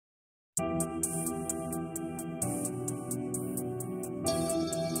Welcome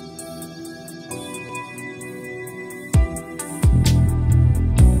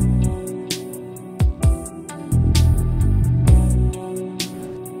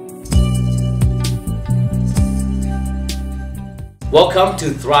to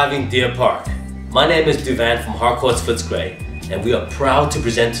Thriving Deer Park. My name is Duvan from Harcourts, Footscray, and we are proud to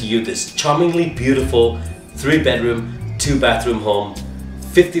present to you this charmingly beautiful 3-bedroom, 2-bathroom home,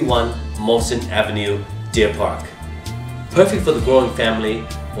 51 Molson Avenue, Deer Park. Perfect for the growing family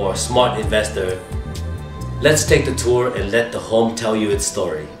or a smart investor. Let's take the tour and let the home tell you its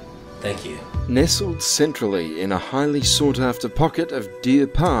story. Thank you. Nestled centrally in a highly sought-after pocket of Deer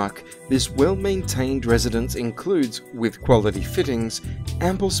Park, this well-maintained residence includes, with quality fittings,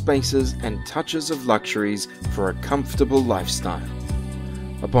 ample spaces and touches of luxuries for a comfortable lifestyle.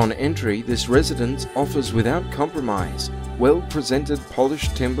 Upon entry, this residence offers without compromise well-presented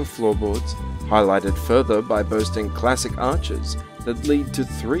polished timber floorboards, highlighted further by boasting classic arches that lead to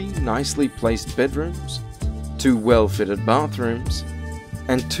 3 nicely placed bedrooms, 2 well-fitted bathrooms,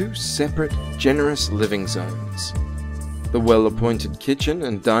 and 2 separate, generous living zones. The well-appointed kitchen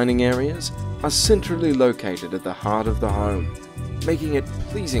and dining areas are centrally located at the heart of the home, making it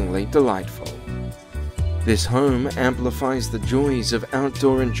pleasingly delightful. This home amplifies the joys of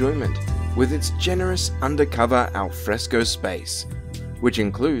outdoor enjoyment with its generous undercover alfresco space, which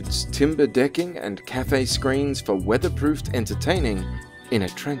includes timber decking and cafe screens for weatherproofed entertaining in a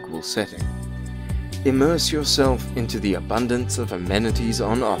tranquil setting. Immerse yourself into the abundance of amenities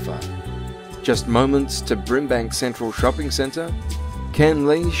on offer. Just moments to Brimbank Central Shopping Centre,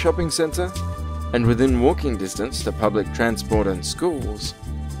 Canley Shopping Centre, and within walking distance to public transport and schools,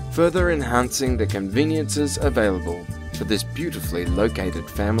 further enhancing the conveniences available for this beautifully located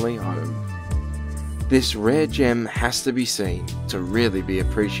family home. This rare gem has to be seen to really be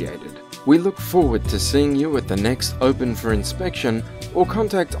appreciated. We look forward to seeing you at the next open for inspection, or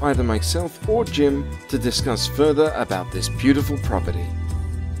contact either myself or Jim to discuss further about this beautiful property.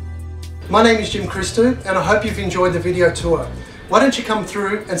 My name is Jim Christou, and I hope you've enjoyed the video tour. Why don't you come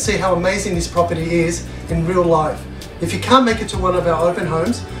through and see how amazing this property is in real life. If you can't make it to one of our open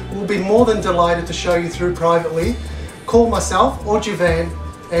homes, we'll be more than delighted to show you through privately. Call myself or Juvan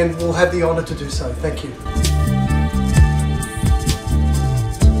and we'll have the honour to do so. Thank you.